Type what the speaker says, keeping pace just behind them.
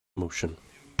Motion.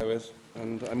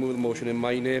 And I move the motion in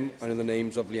my name and in the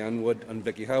names of Leanne Wood and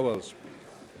Vicky Howells.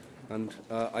 And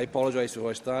I apologise before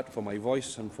I start for my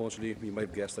voice. Unfortunately, you might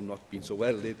have guessed I'm not been so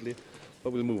well lately,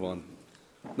 but we'll move on.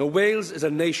 Now, Wales is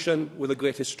a nation with a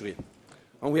great history,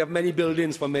 and we have many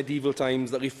buildings from medieval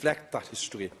times that reflect that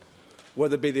history,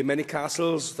 whether it be the many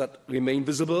castles that remain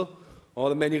visible or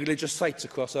the many religious sites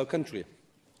across our country.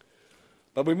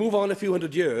 But we move on a few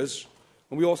hundred years,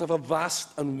 and we also have a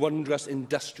vast and wondrous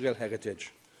industrial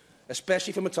heritage,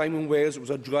 especially from a time when Wales was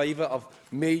a driver of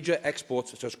major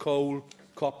exports such as coal,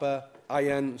 copper,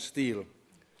 iron, steel. And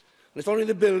it's not only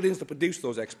the buildings that produce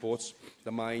those exports,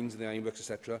 the mines, the ironworks,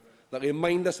 etc., that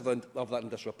remind us of that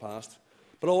industrial past,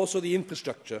 but also the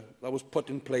infrastructure that was put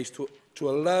in place to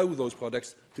allow those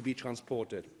products to be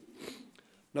transported.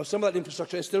 Now, some of that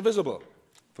infrastructure is still visible.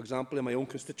 For example, in my own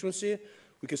constituency,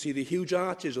 we can see the huge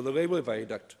arches of the railway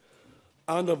viaduct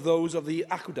and of those of the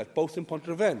aqueduct, both in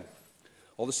Pontrefan,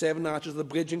 or the 7 arches of the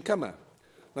bridge in Cummer.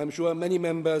 And I'm sure many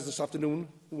members this afternoon,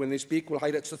 when they speak, will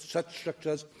highlight such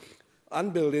structures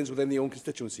and buildings within their own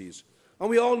constituencies. And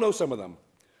we all know some of them,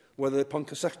 whether the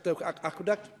Pontcysyllta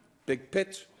aqueduct, Big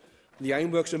Pit, the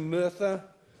ironworks in Merthyr,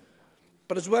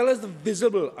 but as well as the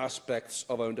visible aspects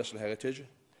of our industrial heritage,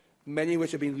 many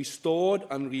which have been restored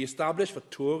and re-established for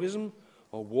tourism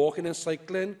or walking and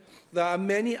cycling, there are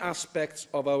many aspects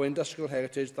of our industrial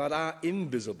heritage that are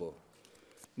invisible.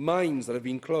 Mines that have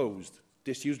been closed,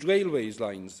 disused railways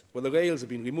lines where the rails have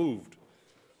been removed,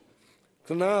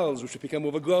 canals which have become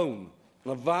overgrown,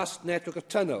 and a vast network of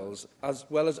tunnels, as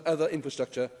well as other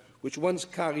infrastructure which once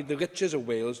carried the riches of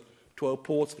Wales to our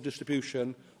ports for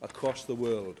distribution across the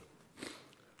world.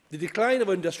 The decline of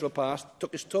our industrial past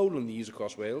took its toll on these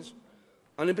across Wales,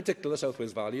 and in particular the South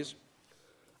Wales valleys.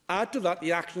 Add to that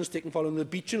the actions taken following the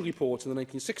Beeching reports in the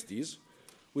 1960s,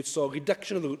 which saw a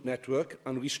reduction of the route network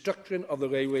and restructuring of the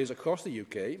railways across the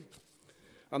UK.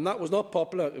 And that was not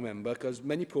popular, remember, because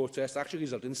many protests actually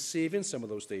resulted in saving some of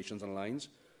those stations and lines,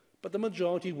 but the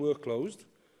majority were closed,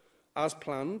 as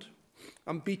planned,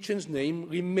 and Beeching's name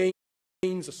remains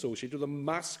associated with the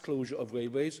mass closure of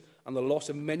railways and the loss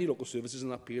of many local services in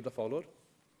that period that followed.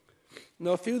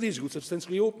 Now, a few of these routes have since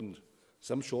reopened.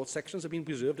 Some short sections have been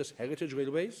preserved as heritage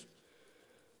railways.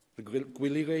 The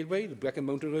Gwylly Railway, the Brecon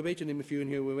Mountain Railway, to name a few in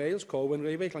here in Wales, Corwin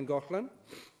Railway, Llangollen.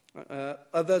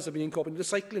 Others have been incorporated into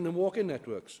cycling and walking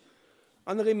networks.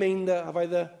 And the remainder have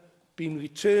either been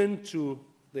returned to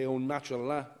their own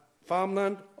natural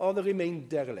farmland or they remain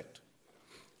derelict.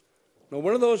 Now,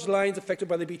 one of those lines affected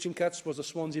by the Beeching cuts was the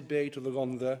Swansea Bay to the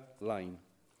Rhondda line.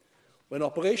 When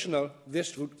operational,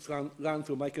 this route ran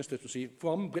through my constituency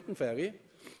from Britain Ferry,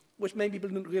 which many people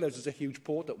didn't realise was a huge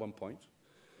port at one point,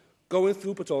 going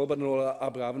through Portalba and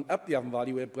Aberafan up the Avon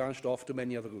Valley where it branched off to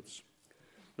many other routes.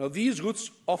 Now, these routes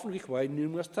often require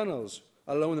numerous tunnels,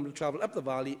 allowing them to travel up the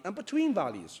valley and between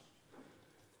valleys.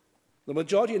 The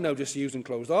majority are now disused and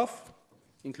closed off,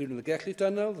 including the Gelli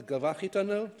Tunnel, the Galfachi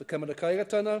Tunnel, the Cymru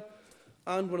Tunnel,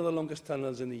 and one of the longest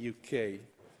tunnels in the UK,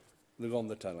 the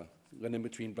Rhondda Tunnel, running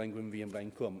between Blaengwynfi and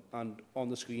Blaencwm. And on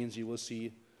the screens you will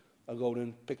see a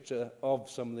golden picture of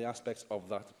some of the aspects of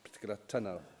that particular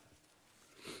tunnel.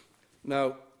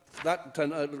 Now, that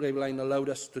railway line allowed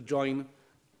us to join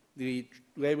the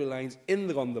railway lines in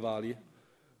the Rhondda Valley,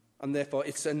 and therefore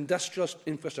it's industrial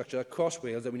infrastructure across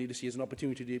Wales that we need to see as an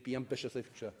opportunity to be ambitious in the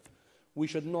future. We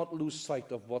should not lose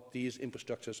sight of what these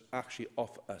infrastructures actually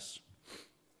offer us.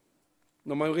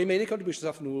 Now, my remaining contribution this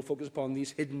afternoon will focus upon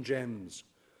these hidden gems,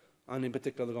 and in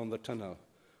particular the Rhondda Tunnel,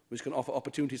 which can offer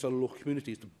opportunities for local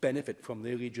communities to benefit from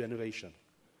their regeneration.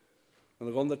 And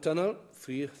the Rhondda Tunnel,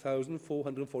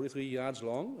 3,443 yards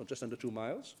long, or just under 2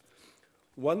 miles,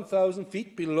 1,000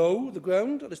 feet below the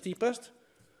ground at its deepest,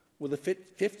 with a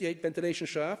 58 ventilation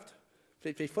shaft,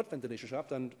 58-foot ventilation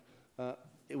shaft, and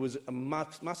it was a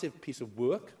massive piece of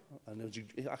work, and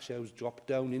I was dropped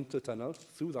down into the tunnel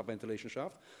through that ventilation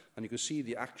shaft, and you can see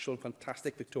the actual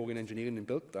fantastic Victorian engineering that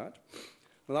built that.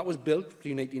 Now, that was built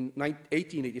between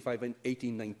 1885 and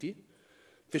 1890,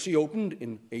 officially opened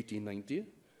in 1890,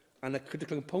 and a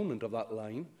critical component of that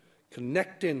line,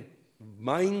 connecting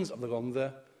mines of the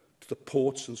Rhondda to the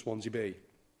ports in Swansea Bay.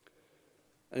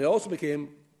 And it also became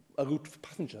a route for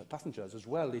passengers as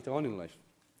well later on in life.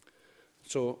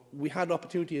 So we had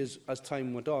opportunities as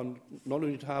time went on, not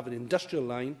only to have an industrial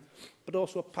line, but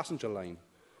also a passenger line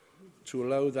to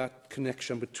allow that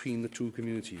connection between the two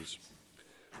communities.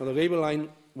 Now, the railway line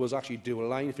was actually dual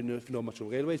line, if you know much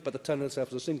of railways, but the tunnel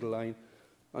itself was a single line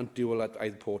and dual at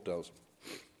either portals.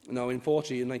 Now,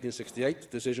 unfortunately, in 1968, the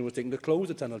decision was taken to close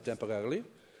the tunnel temporarily,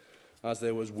 as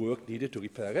there was work needed to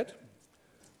repair it.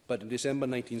 But in December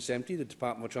 1970, the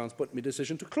Department of Transport made a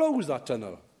decision to close that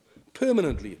tunnel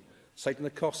permanently, citing the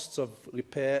costs of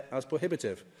repair as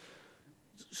prohibitive.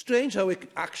 Strange how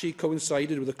it actually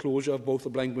coincided with the closure of both the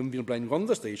Blind Wimby and Blind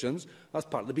Rhondda stations as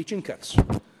part of the beaching cuts.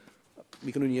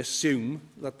 We can only assume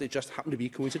that they just happened to be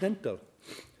coincidental.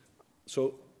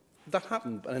 So that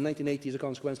happened, and in 1980, as a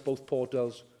consequence, both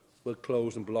portals were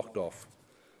closed and blocked off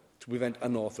to prevent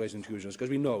unauthorised intrusions, because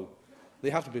we know they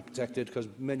have to be protected, because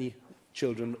many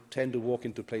children tend to walk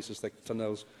into places like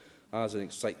tunnels as an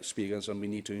experience, and we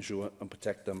need to ensure and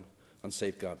protect them and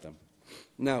safeguard them.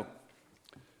 Now,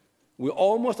 we're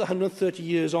almost 130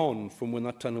 years on from when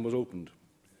that tunnel was opened.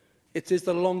 It is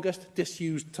the longest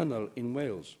disused tunnel in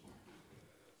Wales.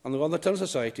 And the Rhondda Tunnel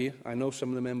Society, I know some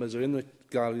of the members are in the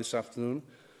gallery this afternoon,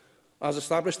 has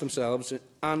established themselves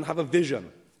and have a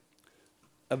vision,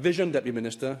 Deputy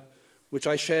Minister, which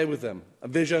I share with them, a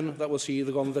vision that will see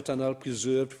the Rhondda Tunnel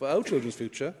preserved for our children's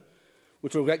future,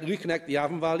 which will reconnect the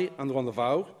Avon Valley and the Rhondda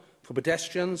Fawr for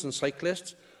pedestrians and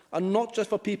cyclists, and not just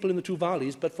for people in the two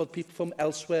valleys, but for people from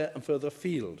elsewhere and further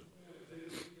afield.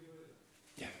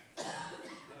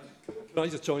 Can I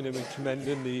just join him in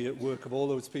commending the work of all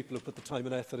those people who put the time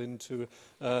and effort into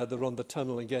the Rhondda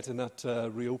Tunnel and getting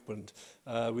that reopened.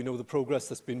 We know the progress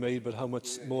that's been made, but how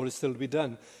much more is still to be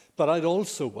done. But I'd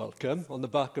also welcome, on the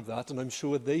back of that, and I'm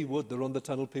sure they would, the Rhondda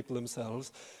Tunnel people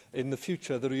themselves, in the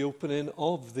future, the reopening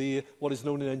of what is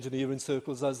known in engineering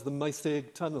circles as the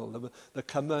Maesteg Tunnel, the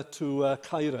Cymru to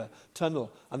Caira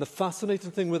Tunnel. And the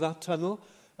fascinating thing with that tunnel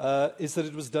is that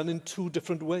it was done in two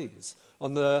different ways.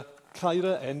 On the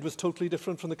Caira end was totally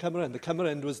different from the Cymru end. The Cymru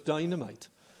end was dynamite,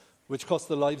 which cost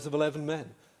the lives of 11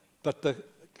 men. But the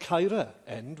Caira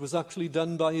end was actually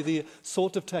done by the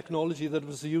sort of technology that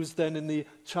was used then in the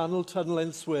Channel Tunnel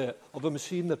elsewhere, of a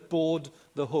machine that bored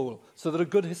the hole. So there are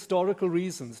good historical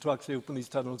reasons to actually open these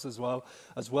tunnels as well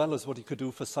as what you could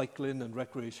do for cycling and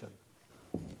recreation.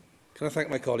 Can I thank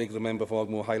my colleague, the member for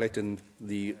Ogmore, highlighting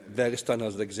the various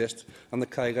tunnels that exist, and the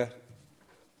Caira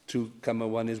to Cymru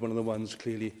one is one of the ones,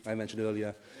 clearly, I mentioned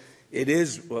earlier. It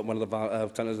is one of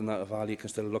the tunnels in that valley can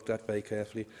still looked at very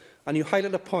carefully. And you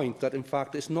highlight a point that, in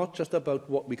fact, it's not just about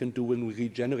what we can do when we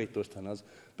regenerate those tunnels,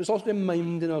 but it's also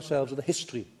reminding ourselves of the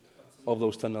history of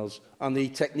those tunnels and the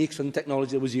techniques and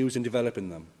technology that was used in developing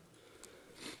them.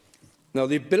 Now,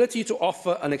 the ability to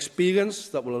offer an experience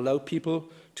that will allow people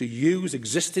to use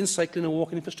existing cycling and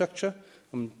walking infrastructure,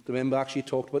 and the member actually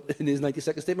talked about in his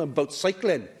 90-second statement about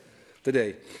cycling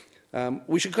today.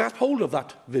 We should grasp hold of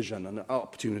that vision and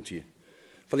opportunity.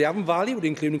 For the Avon Valley, would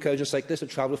include encouraging cyclists to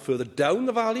travel further down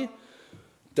the valley,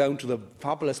 down to the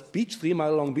fabulous beach,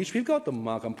 3-mile-long beach. We've got the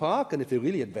Markham Park, and if they're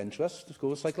really adventurous, just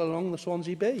go cycle along the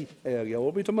Swansea Bay area,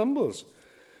 all the way to Mumbles.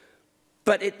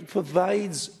 But it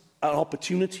provides an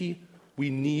opportunity we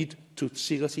need to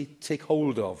seriously take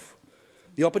hold of.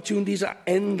 The opportunities are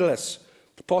endless.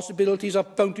 The possibilities are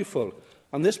bountiful.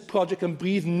 And this project can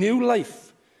breathe new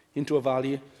life into a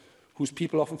valley whose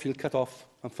people often feel cut off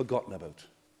and forgotten about.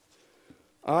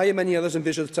 I and many others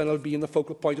envision the tunnel being the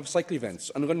focal point of cycling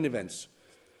events and running events.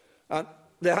 And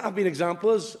there have been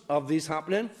examples of these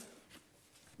happening.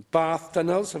 Bath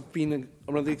tunnels have been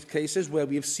one of these cases where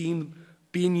we have seen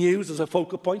being used as a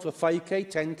focal point for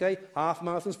 5K, 10K, half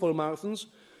marathons, full marathons.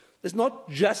 It's not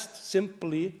just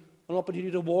simply an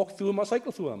opportunity to walk through them or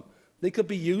cycle through them. They could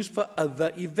be used for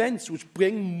other events which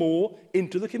bring more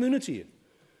into the community.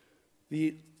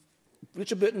 The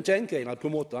Richard Burton 10K, and I'll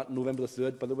promote that November the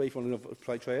 3rd, by the way, if you want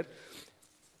to try it.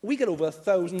 We get over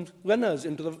 1,000 runners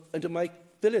into my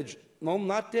village on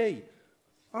that day,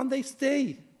 and they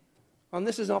stay. And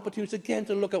this is an opportunity again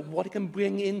to look at what it can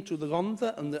bring into the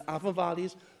Rhondda and the Avon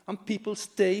Valleys, and people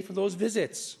stay for those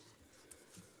visits.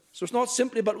 So it's not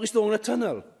simply about restoring a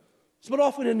tunnel. It's about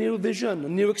offering a new vision, a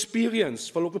new experience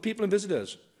for local people and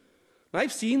visitors. And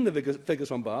I've seen the figures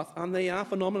from Bath, and they are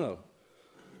phenomenal.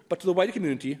 But to the wider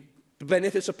community, the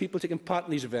benefits of people taking part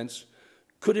in these events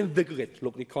could invigorate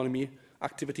local economy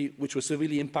activity, which was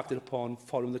severely impacted upon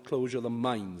following the closure of the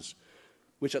mines,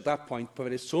 which at that point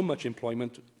provided so much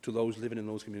employment to those living in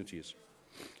those communities.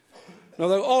 Now,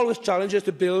 there are always challenges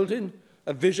to building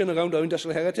a vision around our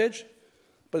industrial heritage,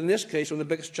 but in this case, one of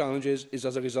the biggest challenges is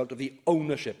as a result of the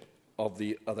ownership of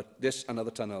this and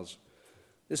other tunnels.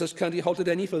 This has currently halted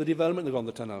any further development around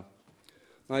the tunnel.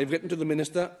 Now, I've written to the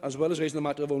Minister, as well as raising the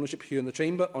matter of ownership here in the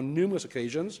Chamber on numerous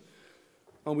occasions,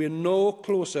 and we are no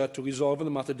closer to resolving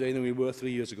the matter today than we were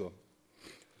 3 years ago.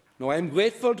 Now, I am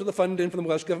grateful to the funding from the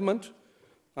Welsh Government,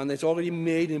 and it's already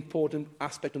made an important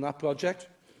aspect on that project.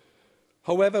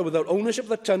 However, without ownership of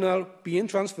the tunnel being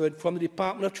transferred from the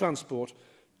Department of Transport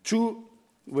to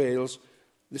Wales,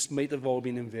 this might have all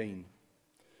been in vain.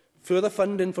 further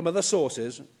funding from other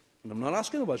sources, and I'm not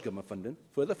asking the Welsh Government funding,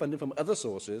 further funding from other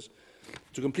sources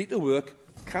to complete the work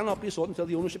cannot be sought until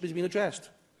the ownership has been addressed.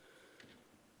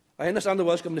 I understand the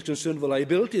Welsh Government is concerned with the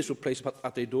liabilities were placed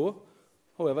at their door.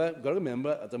 However, you've got to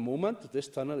remember, at the moment, this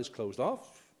tunnel is closed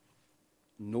off.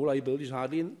 No liabilities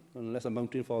hardly in, unless a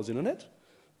mountain falls in on it,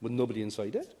 with nobody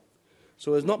inside it.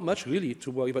 So there's not much really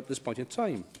to worry about at this point in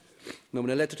time. Now,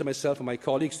 in a letter to myself and my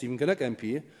colleague, Stephen Kinnock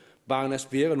MP, Baroness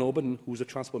Vera Noban, who's the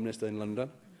Transport Minister in London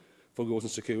for Roads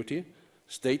and Security,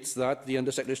 states that the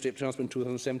Under-Secretary of State for Transport in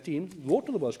 2017 wrote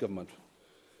to the Welsh Government,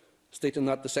 stating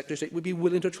that the Secretary of State would be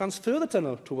willing to transfer the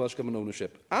tunnel to Welsh Government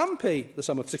ownership and pay the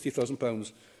sum of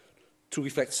 £60,000 to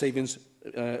reflect savings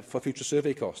for future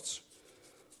survey costs.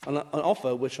 An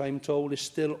offer which I'm told is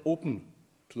still open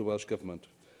to the Welsh Government.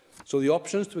 So the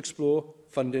options to explore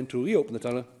funding to reopen the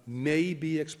tunnel may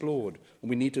be explored, and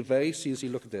we need to very seriously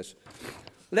look at this.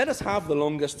 Let us have the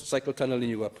longest cycle tunnel in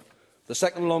Europe, the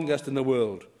second longest in the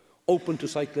world, open to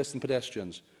cyclists and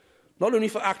pedestrians, not only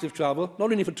for active travel,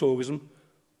 not only for tourism,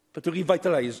 but to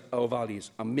revitalise our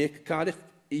valleys and make Cardiff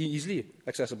easily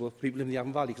accessible for people in the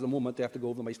Avon Valley, because at the moment they have to go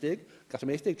over the Maesteg, catch a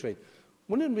Maesteg train.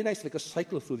 Wouldn't it be nice if they could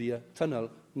cycle through the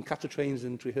tunnel and catch the trains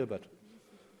in Treherbert?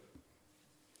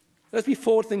 Let's be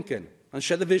forward-thinking and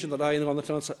share the vision that I and the Rhondda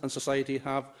Tunnel and Society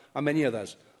have, and many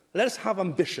others. Let us have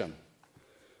ambition.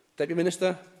 Deputy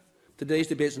Minister, today's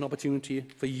debate is an opportunity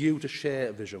for you to share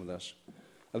a vision with us,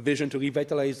 a vision to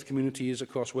revitalise the communities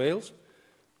across Wales,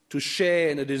 to share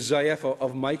in a desire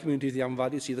of my community, the Avon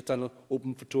Valley, to see the tunnel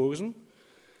open for tourism,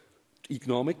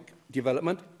 economic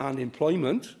development and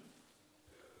employment.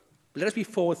 But let us be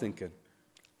forward-thinking.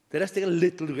 Let us take a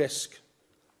little risk.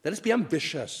 Let us be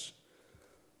ambitious.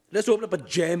 Let's open up a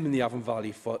gem in the Avon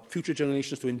Valley for future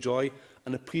generations to enjoy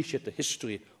and appreciate the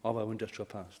history of our industrial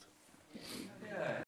past.